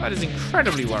 That is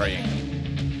incredibly worrying.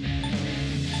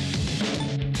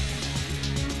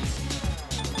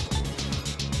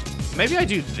 Maybe I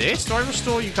do this? Do I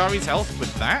restore Yukari's health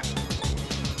with that?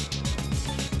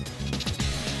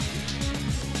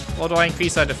 Or do I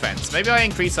increase her defense? Maybe I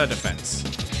increase her defense.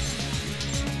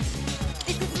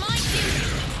 This is my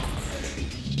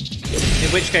duty.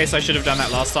 In which case I should have done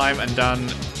that last time and done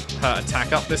her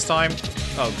attack up this time.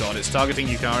 Oh god, it's targeting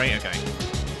Yukari? Okay.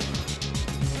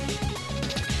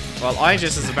 Well,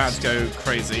 Aegis is about to go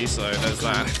crazy, so there's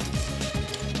that.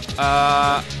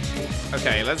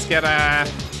 Okay, let's get a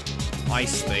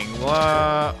ice thing.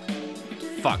 What?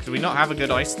 Fuck, do we not have a good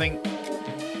ice thing?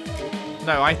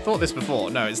 No, I thought this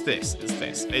before. No, it's this. It's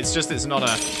this. It's just it's not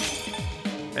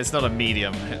a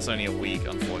medium. It's only a weak,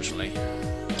 unfortunately.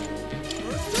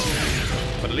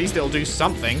 But at least it'll do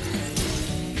something.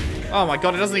 Oh my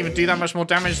god, it doesn't even do that much more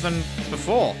damage than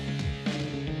before.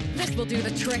 This will do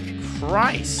the trick.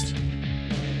 Christ.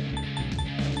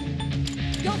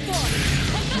 Go for it.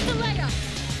 Professor Leia.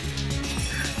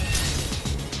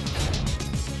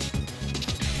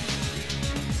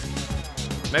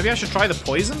 Maybe I should try the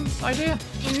poison idea?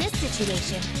 In this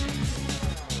situation,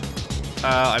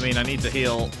 I mean, I need to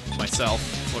heal myself,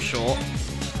 for sure.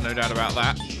 No doubt about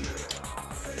that.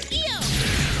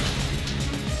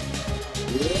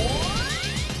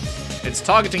 It's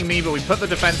targeting me, but we put the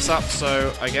defense up,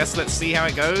 so I guess let's see how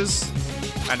it goes.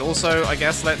 And also, I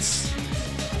guess let's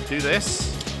do this.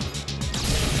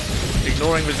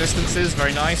 Ignoring resistances,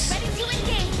 very nice. ready to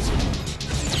engage.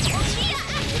 Orchia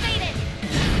activated.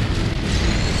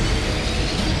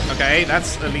 Okay,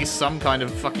 that's at least some kind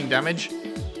of fucking damage.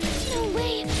 No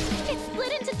way. It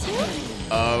split into two.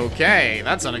 Okay,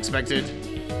 that's unexpected.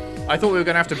 I thought we were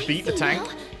gonna have to beat the See tank. now?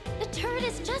 The turret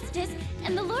is justice,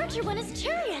 and the Lord larger one is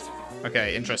Chariot.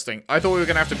 Okay, interesting. I thought we were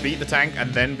going to have to beat the tank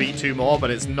and then beat 2 more, but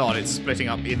it's not. It's splitting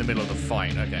up in the middle of the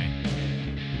fight. Okay.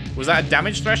 Was that a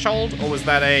damage threshold, or was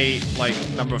that a, like,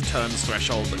 number of turns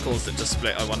threshold that caused it to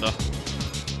split, I wonder?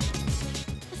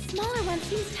 The smaller one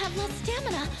seems to have less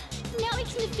stamina. Now we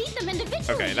can defeat them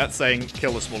individually. Okay, that's saying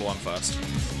kill the smaller one first.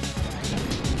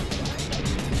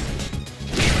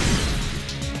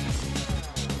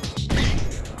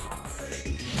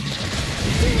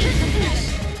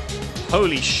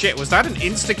 Holy shit, was that an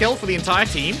insta-kill for the entire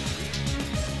team?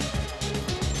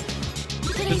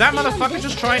 Did that motherfucker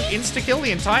just try and insta-kill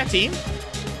the entire team?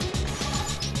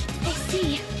 I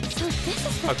see. So this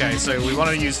is what Okay, so we want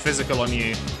to use physical on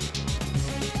you.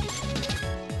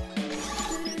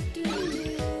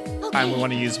 And we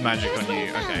want to use magic on you.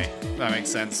 Okay, that makes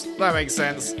sense. That makes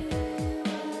sense.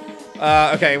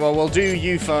 Okay, well, we'll do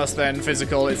you first then,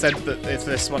 physical. It said that if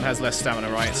this one has less stamina,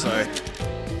 right? So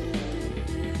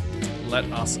let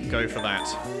us go for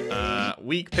that.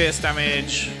 Weak pierce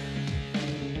damage.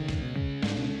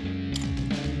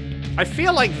 I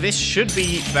feel like this should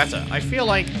be better. I feel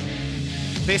like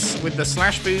this, with the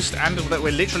slash boost and that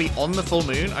we're literally on the full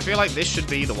moon, I feel like this should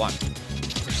be the one.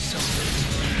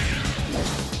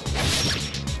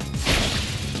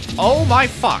 Oh my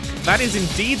fuck. That is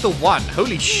indeed the one.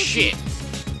 Holy shit. I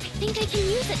think I can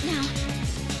use it now.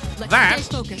 That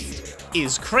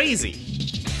is crazy.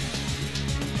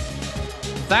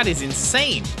 That is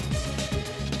insane.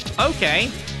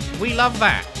 Okay. We love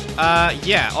that.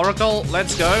 Yeah, Oracle,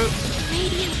 let's go.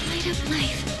 Radiant light of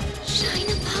life, shine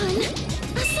upon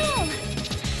us all.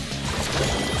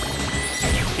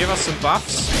 Give us some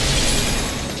buffs.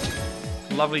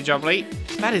 Lovely jubbly.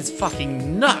 That is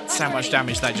fucking nuts how much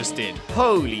damage that just did.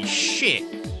 Holy shit.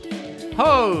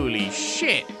 Holy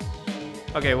shit.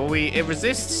 Okay, well it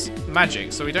resists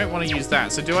magic, so we don't want to use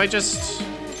that. So do I just...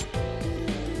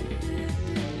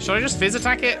 Should I just fizz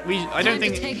attack it? I don't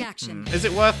think... Is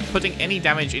it worth putting any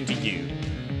damage into you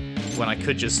when I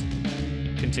could just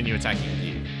continue attacking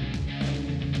you?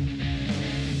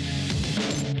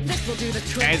 This will do the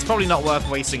trick. And it's probably not worth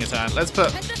wasting a turn. Let's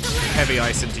put heavy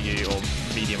ice into you, or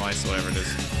medium ice, whatever it is.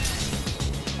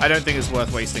 I don't think it's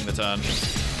worth wasting the turn.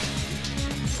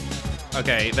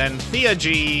 Okay, then Thea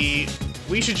G...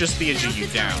 We should just Thea G you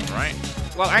down, right?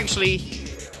 Well, actually,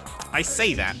 I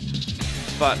say that,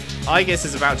 but Aegis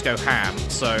is about to go ham,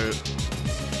 so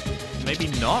maybe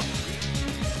not?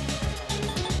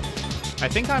 I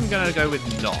think I'm gonna go with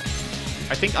not.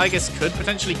 I think Aegis could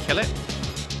potentially kill it.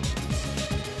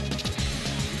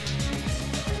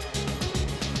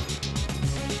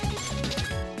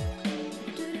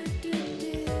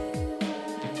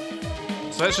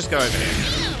 So let's just go over here.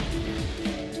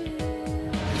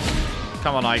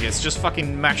 Come on, Aegis, just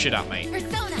fucking mash it up, mate.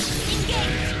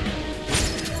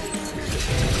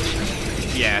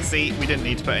 Yeah, see, we didn't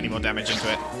need to put any more damage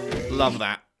into it. Love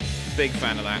that. Big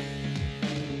fan of that.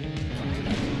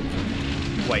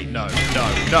 Wait, no,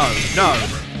 no, no, no,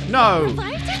 no,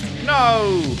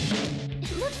 no!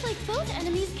 It looks like both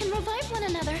enemies can revive one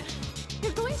another.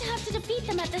 You're going to have to defeat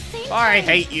them at the same time. I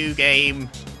hate you,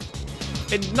 game.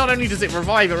 It not only does it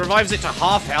revive, it revives it to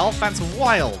half health. That's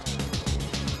wild.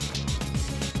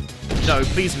 No,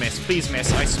 please miss,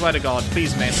 I swear to God,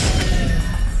 please miss.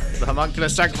 The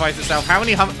homunculus sacrificed itself. How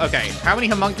many how many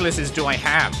homunculuses do I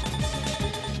have?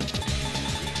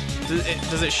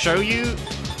 Does it show you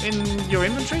in your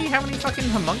inventory how many fucking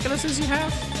homunculuses you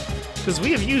have? Because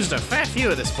we have used a fair few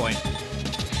at this point.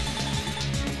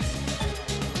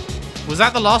 Was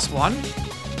that the last one?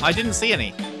 I didn't see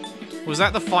any. Was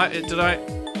that the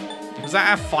was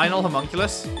that our final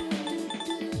homunculus?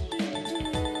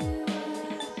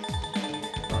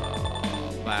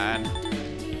 Oh, man.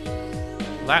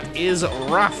 That is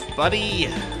rough, buddy.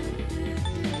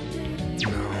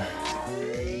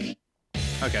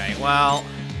 Okay, well...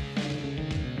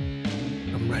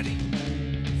 I'm ready.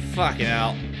 Fucking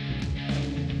hell.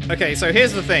 Okay, so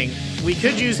here's the thing. We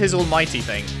could use his almighty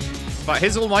thing. But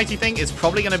his almighty thing is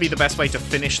probably going to be the best way to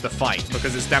finish the fight,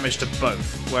 because it's damage to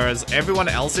both. Whereas everyone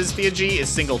else's Thea G is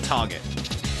single target.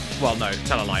 Well, no,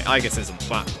 tell a lie. Aegis isn't,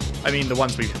 but... I mean, the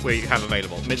ones we have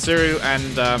available. Mitsuru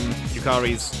and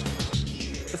Yukari's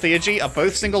Thea G are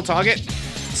both single target,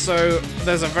 so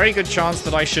there's a very good chance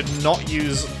that I should not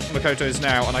use Makoto's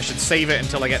now, and I should save it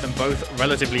until I get them both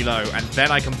relatively low, and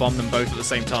then I can bomb them both at the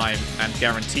same time and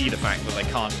guarantee the fact that they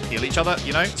can't heal each other,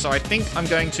 you know? So I think I'm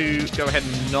going to go ahead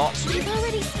and not... I've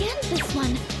already scanned this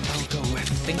one. I'll go with...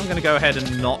 I think I'm going to go ahead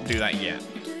and not do that yet.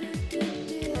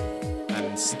 And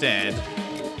instead,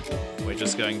 we're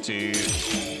just going to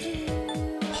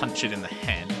punch it in the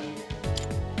head.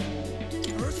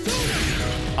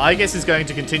 I guess is going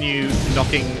to continue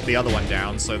knocking the other one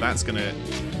down, so that's gonna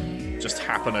just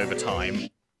happen over time.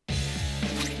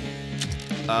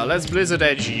 Let's Blizzard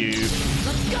Edge you.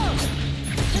 Let's go!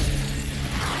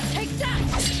 Take that!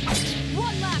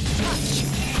 One last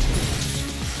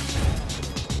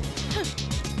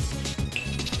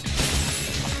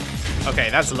touch! Okay,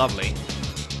 that's lovely.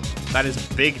 That is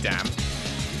big damn.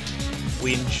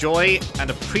 We enjoy and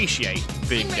appreciate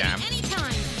big damn.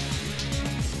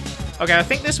 Okay, I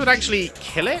think this would actually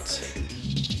kill it,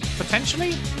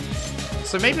 potentially.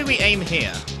 So maybe we aim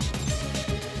here.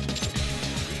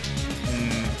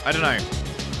 I don't know.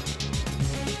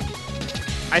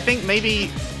 I think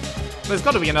maybe there's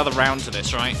got to be another round to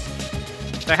this, right?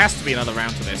 There has to be another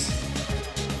round to this.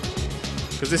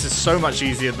 Because this is so much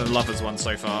easier than the Lovers one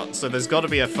so far. So there's got to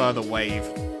be a further wave.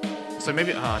 So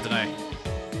maybe, I don't know.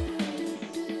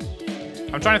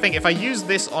 I'm trying to think, if I use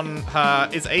this on her,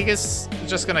 is Aegis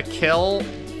just going to kill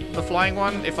the flying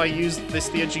one if I use this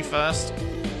Theurgy first?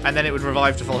 And then it would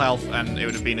revive to full health and it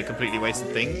would have been a completely wasted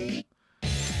thing.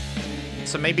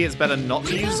 So maybe it's better not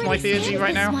to use my Theurgy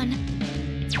right now? I'm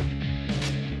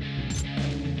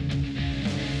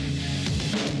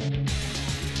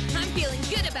feeling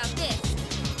good about this.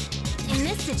 In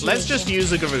this situation, Let's just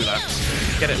use a Garuda.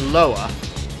 Get it lower.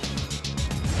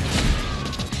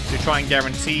 To try and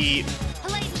guarantee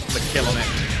the kill on it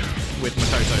with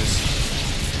Makoto's.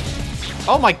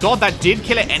 Oh my god, that did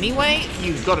kill it anyway?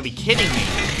 You've got to be kidding me.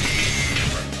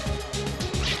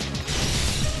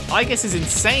 I guess is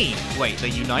insane. Wait, they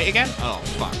unite again? Oh,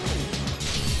 fuck.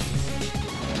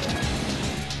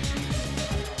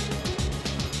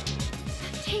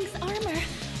 Tank's armor.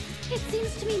 It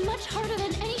seems to me much harder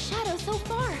than any shadow so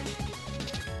far.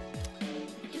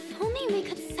 If only we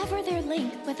could sever their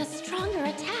link with a stronger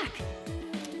attack.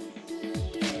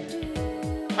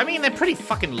 I mean, they're pretty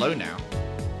fucking low now.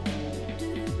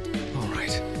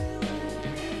 Alright.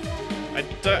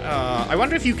 I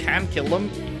wonder if you can kill them.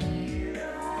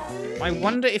 I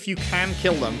wonder if you can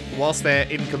kill them whilst they're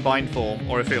in combined form,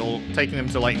 or if it'll, taking them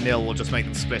to like nil will just make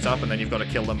them split up and then you've got to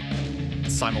kill them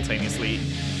simultaneously.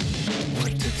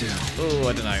 What to do? Oh,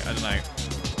 I don't know, I don't know.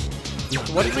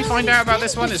 What did we find out about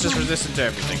this one? It's just resistant to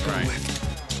everything, right?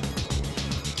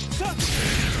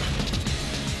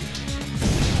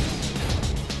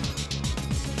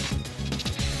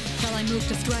 Shall I move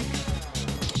to strike?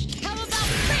 How about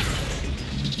this?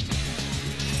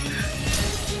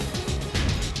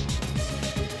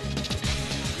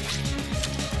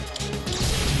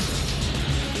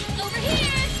 Over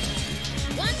here!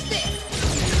 Watch this!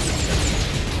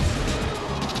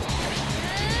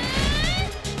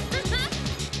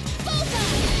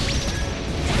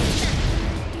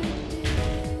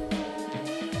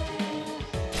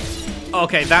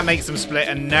 Okay, that makes them split,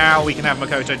 and now we can have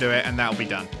Makoto do it, and that'll be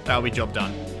done. That'll be job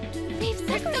done. They've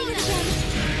separated again.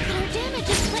 Our damage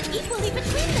is split equally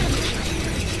between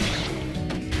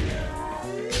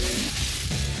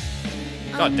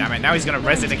them. God damn it, now he's gonna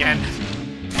res it again.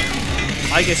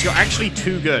 I guess you're actually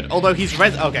too good. Although he's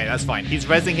res- okay, that's fine. He's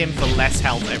resing him for less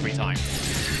health every time.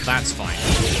 That's fine.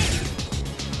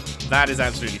 That is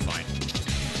absolutely fine.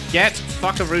 Get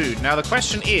fuckarooed. Now the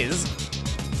question is,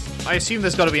 I assume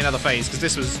there's got to be another phase, because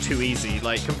this was too easy.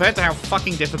 Like, compared to how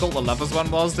fucking difficult the Lovers one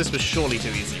was, this was surely too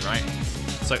easy, right?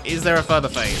 So, is there a further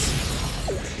phase?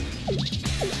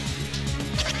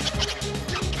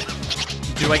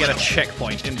 Do I get a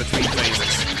checkpoint in between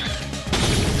phases?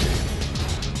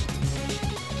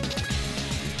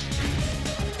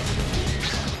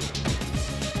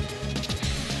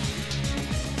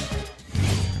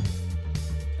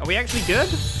 Are we actually good?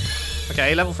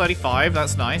 Okay, level 35,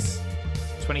 that's nice.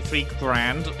 23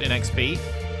 grand in XP.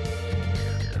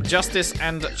 Justice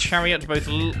and Chariot both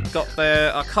got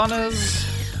their Arcanas.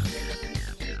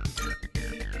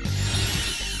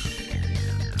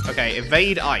 Okay,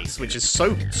 Evade Ice, which is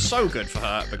so good for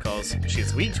her because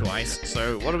she's weak to ice.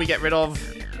 So what do we get rid of?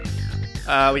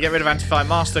 We get rid of Anti-Fire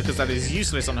Master because that is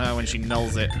useless on her when she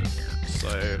nulls it.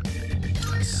 So...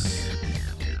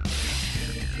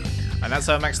 and that's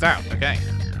her maxed out, okay.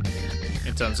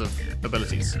 In terms of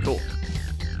abilities. Cool.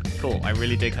 Cool, I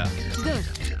really dig her. Good.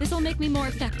 This'll make me more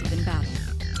effective in battle.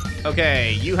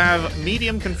 Okay, you have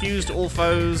medium confused all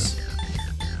foes.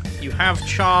 You have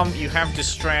charm, you have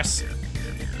distress.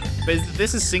 But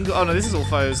this is single. Oh no, this is all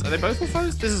foes. Are they both all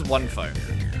foes? This is one foe.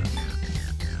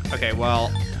 Okay,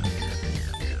 well,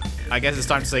 I guess it's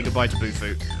time to say goodbye to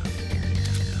Bufu.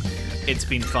 It's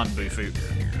been fun, Bufu.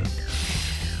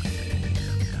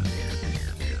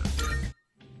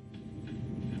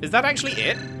 Is that actually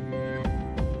it?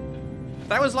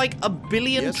 That was like a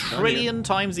billion trillion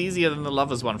times easier than the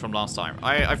Lovers one from last time.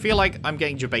 I feel like I'm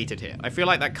getting debated here. I feel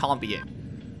like that can't be it.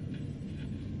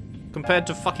 Compared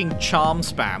to fucking charm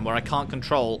spam, where I can't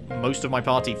control most of my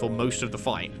party for most of the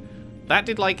fight. That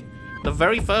did like... The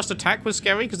very first attack was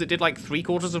scary because it did like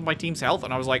 3/4 of my team's health,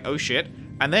 and I was like, oh shit.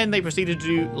 And then they proceeded to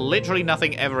do literally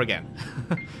nothing ever again.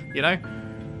 You know?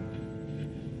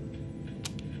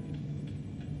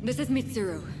 This is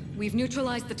Mitsuru. We've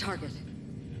neutralized the target.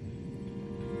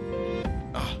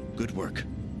 Ah, good work.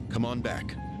 Come on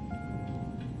back.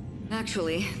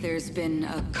 Actually, there's been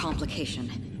a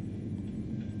complication.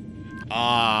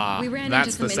 Ah,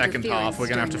 that's the second half. We're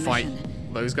gonna have to fight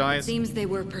those guys. Seems they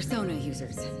were Persona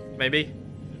users. Maybe.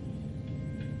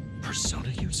 Persona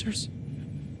users?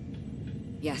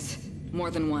 Yes,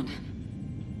 more than one.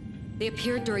 They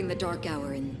appeared during the dark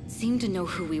hour and seemed to know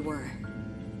who we were.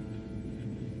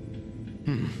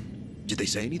 Did they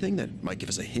say anything that might give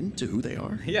us a hint to who they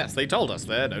are? Yes, they told us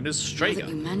they're known as Strega. Now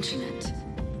that you mention it,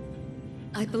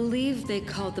 I believe they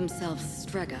called themselves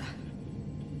Strega.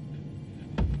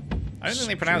 I don't think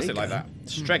they pronounced it like that.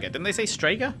 Strega. Didn't they say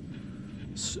Strega?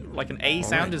 Like an A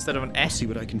sound instead of an S? See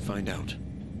what I can find out.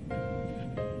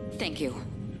 Thank you.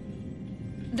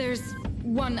 There's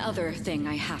one other thing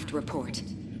I have to report.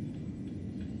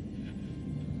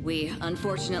 We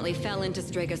unfortunately fell into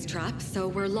Strega's trap, so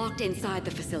we're locked inside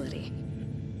the facility.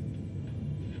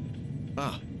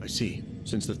 Ah, I see.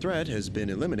 Since the threat has been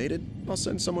eliminated, I'll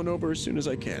send someone over as soon as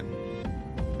I can.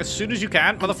 As soon as you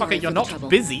can? Motherfucker, you're not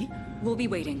busy. We'll be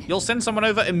waiting. You'll send someone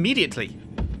over immediately.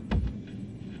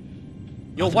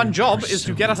 Your one job is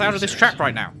to get us out of this trap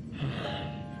right now.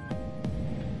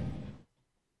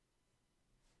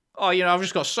 Oh, you know, I've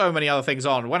just got so many other things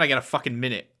on. When I get a fucking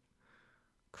minute.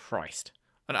 Christ.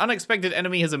 An unexpected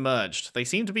enemy has emerged. They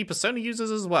seem to be Persona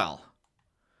users as well.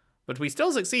 But we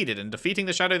still succeeded in defeating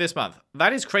the Shadow this month.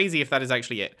 That is crazy if that is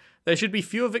actually it. There should be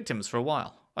fewer victims for a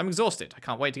while. I'm exhausted. I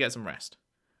can't wait to get some rest.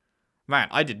 Man,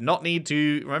 I did not need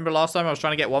to... Remember last time I was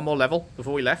trying to get one more level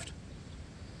before we left?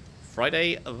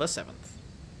 Friday the 7th.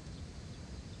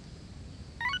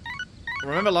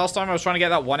 Remember last time I was trying to get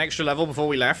that one extra level before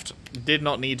we left? Did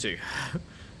not need to.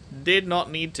 Did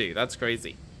not need to. That's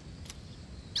crazy.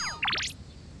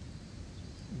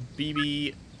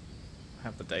 BB...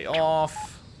 Have the day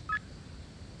off.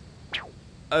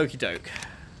 Okie doke.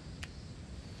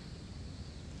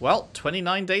 Well,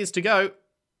 29 days to go.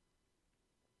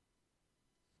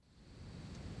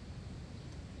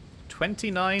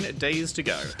 29 days to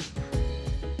go.